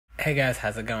Hey guys,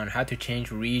 how's it going? How to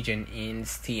change region in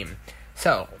Steam.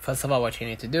 So first of all, what you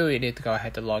need to do, you need to go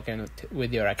ahead to log in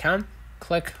with your account.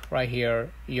 Click right here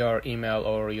your email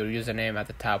or your username at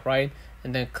the top right,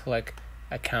 and then click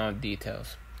account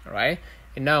details. All right,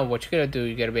 and now what you're gonna do,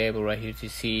 you're gonna be able right here to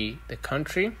see the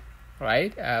country,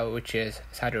 right, which is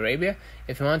Saudi Arabia.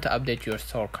 If you want to update your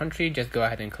store country, just go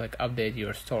ahead and click update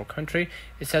your store country.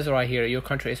 It says right here your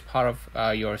country is part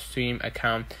of your Steam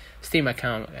account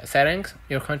settings.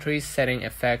 Your country's setting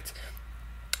affects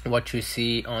what you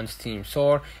see on Steam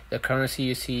store, the currency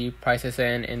you see prices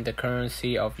in the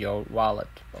currency of your wallet.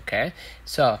 Okay,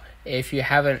 so if you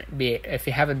haven't been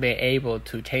able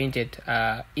to change it,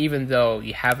 even though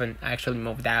you haven't actually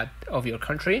moved out of your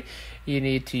country, you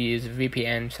need to use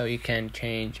VPN so you can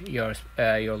change your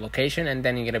location, and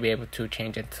then you're gonna be able to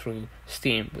change it through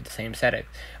Steam with the same settings.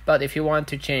 But if you want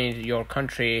to change your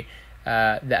country,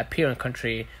 the appearance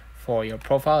country for your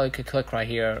profile, you can click right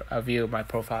here, view my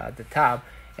profile at the top,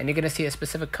 and you're gonna see a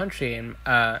specific country, and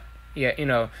you're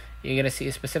gonna see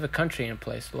a specific country in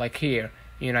place, like here,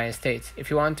 United States. If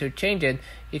you want to change it,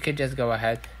 you could just go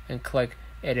ahead and click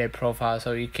edit profile,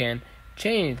 so you can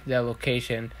change the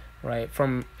location right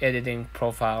from editing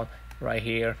profile right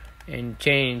here and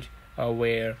change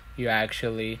where you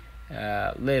actually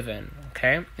live in.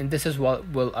 Okay, and this is what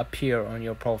will appear on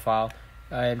your profile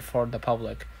and for the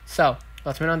public. So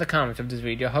let me know in the comments of this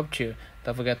video helped you.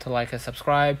 Don't forget to like and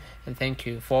subscribe, and thank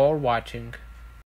you for watching.